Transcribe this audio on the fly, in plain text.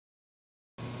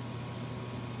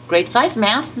Grade 5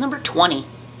 Math, number 20,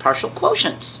 partial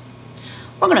quotients.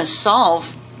 We're going to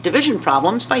solve division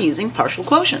problems by using partial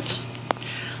quotients.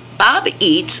 Bob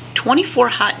eats 24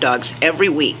 hot dogs every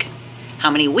week. How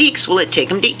many weeks will it take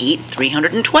him to eat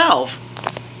 312?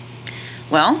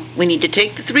 Well, we need to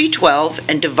take the 312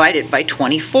 and divide it by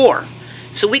 24.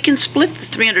 So we can split the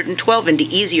 312 into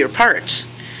easier parts.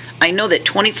 I know that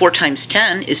 24 times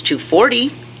 10 is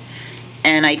 240,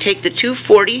 and I take the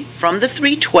 240 from the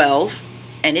 312,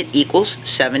 and it equals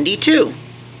 72.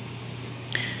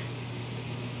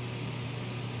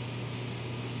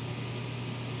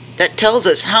 That tells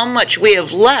us how much we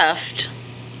have left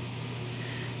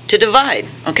to divide,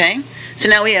 okay? So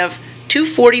now we have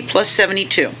 240 plus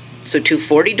 72. So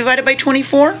 240 divided by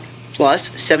 24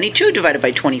 plus 72 divided by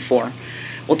 24.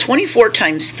 Well, 24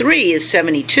 times 3 is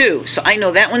 72, so I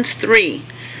know that one's 3.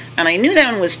 And I knew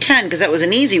that one was 10 because that was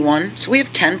an easy one, so we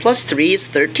have 10 plus 3 is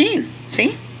 13.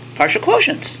 See? Partial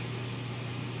quotients.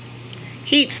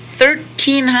 He eats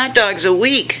 13 hot dogs a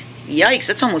week. Yikes,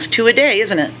 that's almost 2 a day,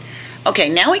 isn't it? Okay,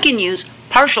 now we can use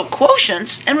partial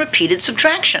quotients and repeated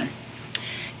subtraction.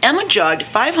 Emma jogged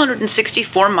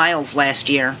 564 miles last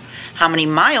year. How many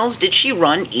miles did she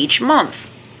run each month?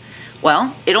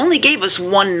 Well, it only gave us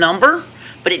one number,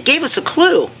 but it gave us a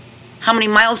clue. How many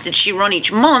miles did she run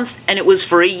each month? And it was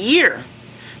for a year.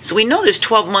 So we know there's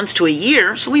 12 months to a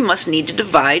year, so we must need to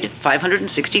divide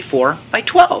 564 by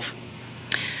 12.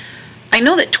 I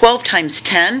know that 12 times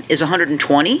 10 is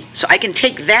 120, so I can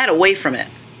take that away from it.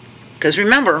 Because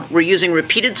remember, we're using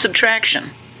repeated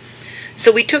subtraction.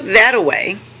 So we took that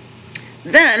away.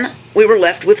 Then we were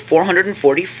left with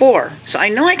 444. So I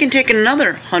know I can take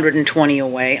another 120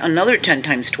 away, another 10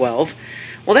 times 12.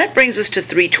 Well, that brings us to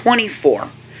 324.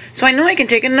 So I know I can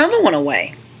take another one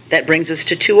away. That brings us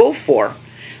to 204.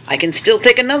 I can still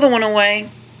take another one away.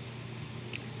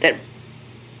 That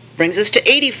brings us to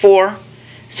 84.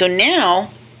 So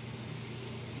now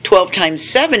 12 times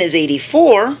 7 is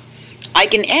 84. I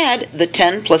can add the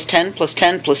 10 plus 10 plus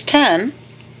 10 plus 10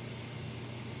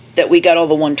 that we got all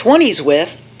the 120s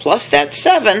with, plus that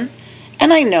 7,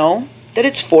 and I know that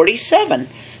it's 47.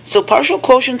 So partial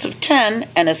quotients of 10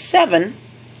 and a 7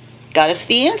 got us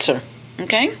the answer,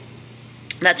 okay?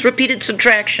 That's repeated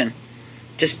subtraction.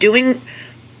 Just doing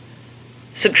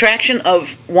subtraction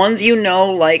of ones you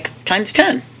know, like times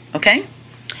 10, okay?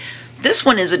 This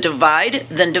one is a divide,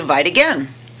 then divide again.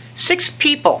 6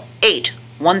 people ate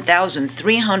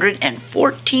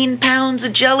 1,314 pounds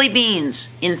of jelly beans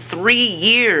in 3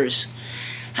 years.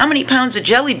 How many pounds of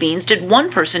jelly beans did one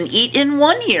person eat in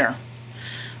 1 year?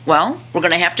 Well, we're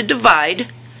going to have to divide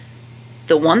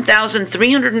the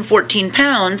 1,314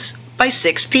 pounds by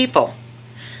 6 people.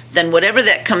 Then whatever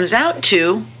that comes out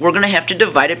to, we're going to have to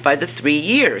divide it by the 3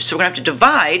 years. So we're going to have to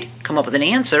divide, come up with an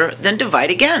answer, then divide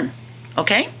again.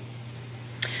 Okay?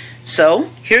 So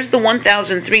here's the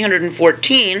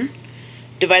 1,314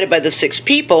 divided by the 6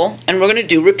 people, and we're going to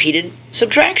do repeated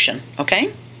subtraction.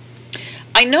 Okay?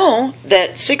 I know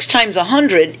that 6 times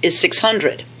 100 is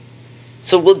 600.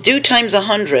 So we'll do times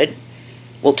 100.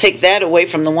 We'll take that away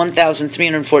from the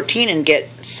 1,314 and get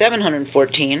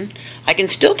 714. I can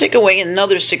still take away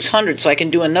another 600, so I can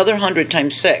do another 100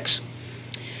 times 6.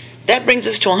 That brings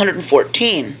us to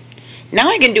 114. Now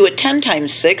I can do a 10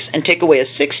 times 6 and take away a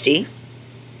 60.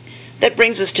 That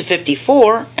brings us to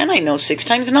 54, and I know 6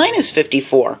 times 9 is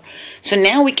 54. So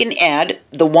now we can add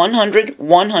the 100,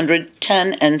 100,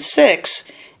 10, and 6,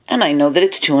 and I know that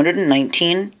it's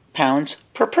 219 pounds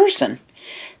per person.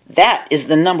 That is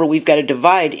the number we've got to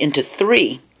divide into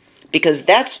 3, because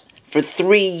that's for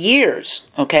 3 years,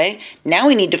 okay? Now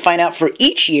we need to find out for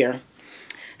each year.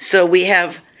 So we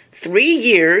have 3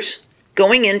 years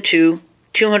going into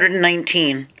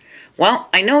 219. Well,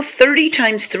 I know 30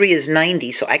 times 3 is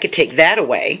 90, so I could take that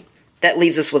away. That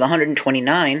leaves us with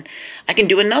 129. I can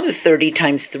do another 30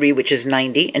 times 3, which is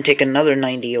 90, and take another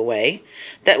 90 away.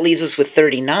 That leaves us with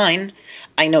 39.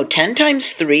 I know 10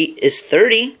 times 3 is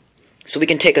 30, so we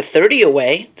can take a 30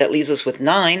 away. That leaves us with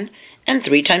 9, and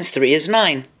 3 times 3 is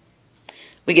 9.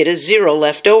 We get a 0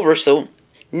 left over, so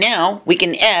now we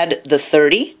can add the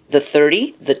 30, the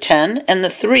 10, and the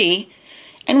 3,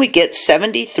 and we get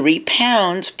 73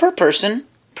 pounds per person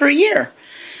per year.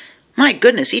 My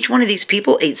goodness, each one of these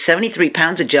people ate 73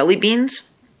 pounds of jelly beans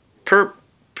per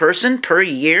person per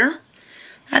year?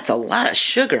 That's a lot of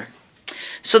sugar.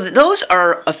 So those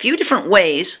are a few different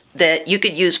ways that you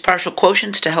could use partial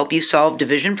quotients to help you solve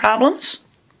division problems.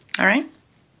 All right?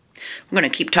 We're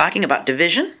going to keep talking about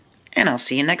division, and I'll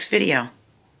see you next video.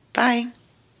 Bye.